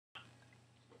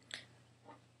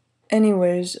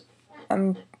Anyways,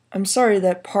 I'm sorry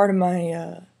that part of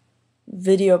my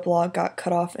video blog got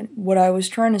cut off, and what I was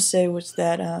trying to say was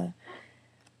that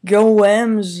go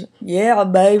M's, yeah,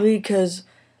 baby, because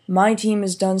my team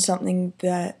has done something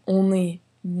that only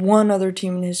one other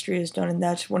team in history has done, and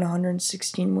that's won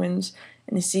 116 wins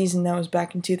in a season. That was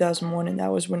back in 2001, and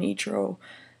that was when Ichiro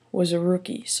was a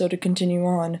rookie. So to continue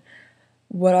on,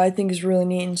 what I think is really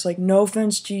neat, and it's like, no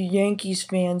offense to Yankees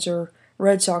fans or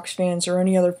Red Sox fans or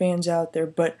any other fans out there,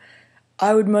 but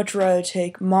I would much rather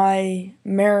take my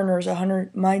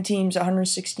my team's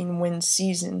 116 win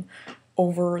season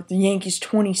over the Yankees'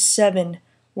 27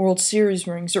 World Series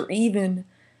rings, or even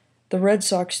the Red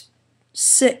Sox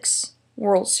 6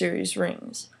 World Series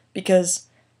rings, because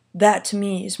that to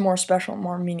me is more special and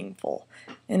more meaningful.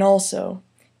 And also,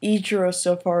 Ichiro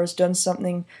so far has done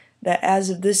something that, as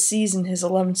of this season, his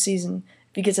 11th season,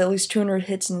 if he gets at least 200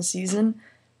 hits in the season,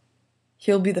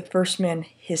 he'll be the first man in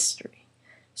history.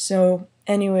 So,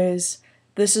 anyways,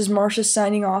 this is Marsha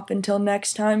signing off until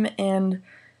next time, and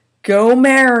go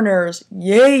Mariners!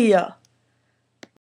 Yeah!